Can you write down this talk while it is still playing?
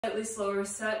Slightly slower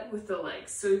set with the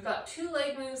legs. So we've got 2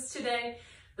 leg moves today.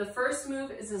 The first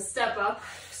move is a step up.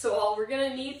 So all we're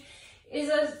gonna need is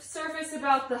a surface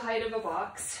about the height of a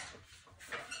box.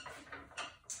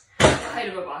 Height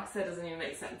of a box, that doesn't even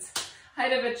make sense.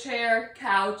 Height of a chair,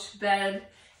 couch, bed,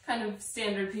 kind of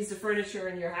standard piece of furniture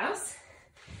in your house.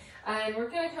 And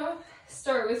we're gonna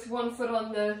start with 1 foot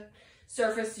on the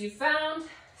surface you found,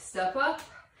 step up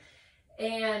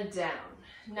and down.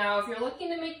 Now, if you're looking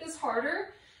to make this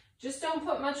harder, just don't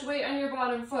put much weight on your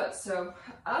bottom foot. So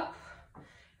up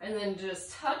and then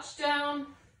just touch down,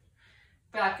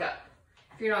 back up.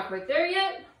 If you're not quite there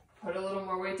yet, put a little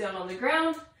more weight down on the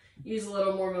ground, use a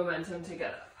little more momentum to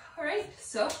get up. All right,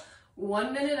 so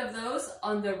 1 minute of those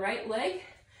on the right leg,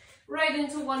 right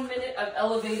into 1 minute of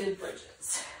elevated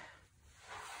bridges.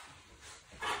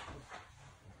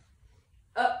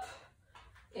 Up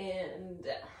and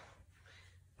down.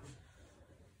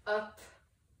 Up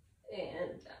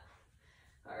and down.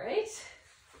 All right.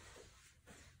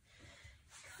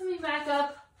 Coming back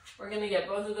up, we're gonna get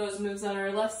both of those moves on our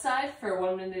left side for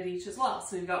 1 minute each as well.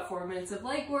 So we've got 4 minutes of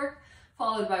leg work,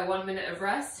 followed by 1 minute of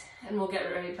rest, and we'll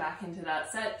get right back into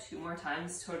that set 2 more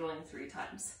times, totaling 3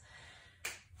 times.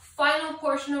 Final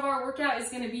portion of our workout is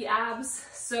gonna be abs.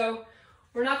 So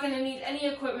we're not gonna need any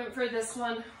equipment for this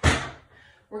one.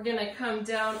 We're gonna come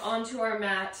down onto our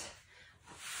mat,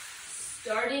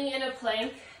 starting in a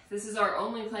plank. This is our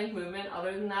only plank movement.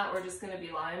 Other than that, we're just gonna be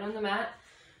lying on the mat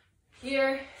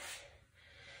here.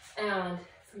 And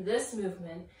from this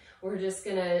movement, we're just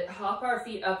gonna hop our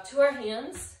feet up to our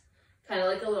hands, kind of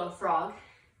like a little frog,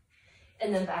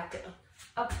 and then back down,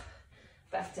 up,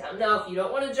 back down. Now, if you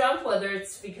don't wanna jump, whether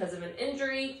it's because of an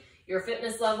injury, your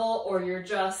fitness level, or you're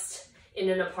just in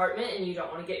an apartment and you don't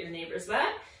wanna get your neighbors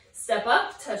mad, step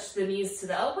up, touch the knees to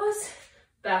the elbows,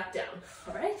 back down,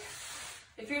 all right?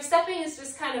 If your stepping is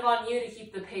just kind of on you to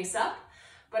keep the pace up,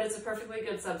 but it's a perfectly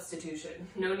good substitution.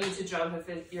 No need to jump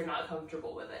if you're not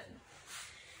comfortable with it.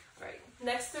 All right,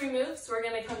 next 3 moves, we're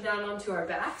gonna come down onto our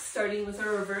back, starting with a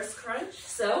reverse crunch.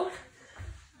 So,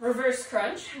 reverse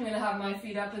crunch, I'm gonna have my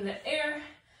feet up in the air,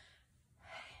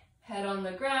 head on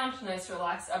the ground, nice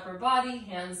relaxed upper body,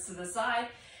 hands to the side,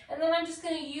 and then I'm just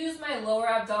gonna use my lower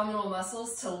abdominal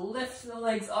muscles to lift the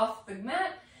legs off the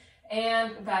mat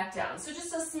and back down. So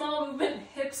just a small movement,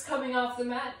 hips coming off the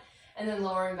mat, and then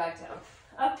lowering back down.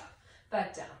 Up,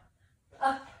 back down,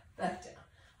 up, back down.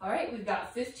 All right, we've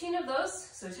got 15 of those.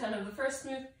 So 10 of the first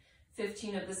move,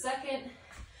 15 of the second,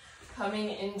 coming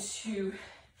into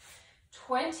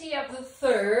 20 of the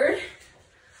third.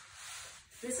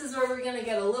 This is where we're gonna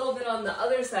get a little bit on the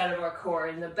other side of our core,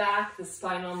 in the back, the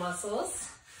spinal muscles.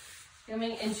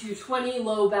 Coming into 20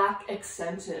 low back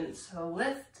extensions. So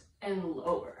lift and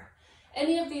lower.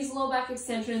 Any of these low back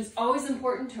extensions, always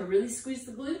important to really squeeze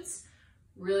the glutes,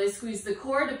 really squeeze the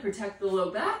core to protect the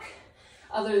low back.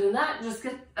 Other than that, just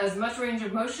get as much range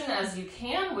of motion as you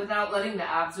can without letting the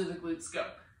abs or the glutes go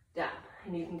down.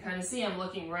 And you can kind of see I'm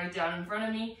looking right down in front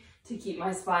of me to keep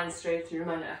my spine straight through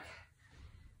my neck.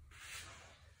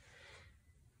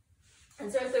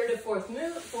 And so our third to fourth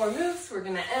move, 4 moves, we're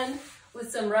gonna end with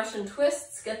some Russian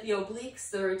twists, get the obliques,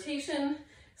 the rotation,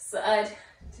 side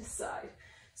to side.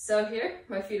 So here,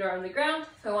 my feet are on the ground.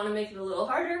 If I want to make it a little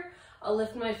harder, I'll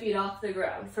lift my feet off the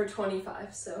ground for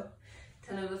 25. So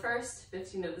 10 of the first,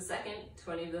 15 of the second,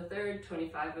 20 of the third,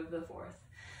 25 of the fourth.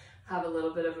 Have a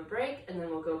little bit of a break, and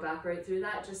then we'll go back right through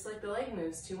that, just like the leg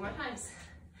moves, 2 more times.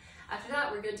 After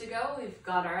that, we're good to go. We've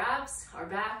got our abs, our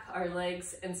back, our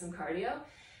legs, and some cardio,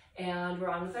 and we're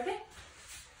on with our day.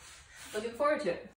 Looking forward to it.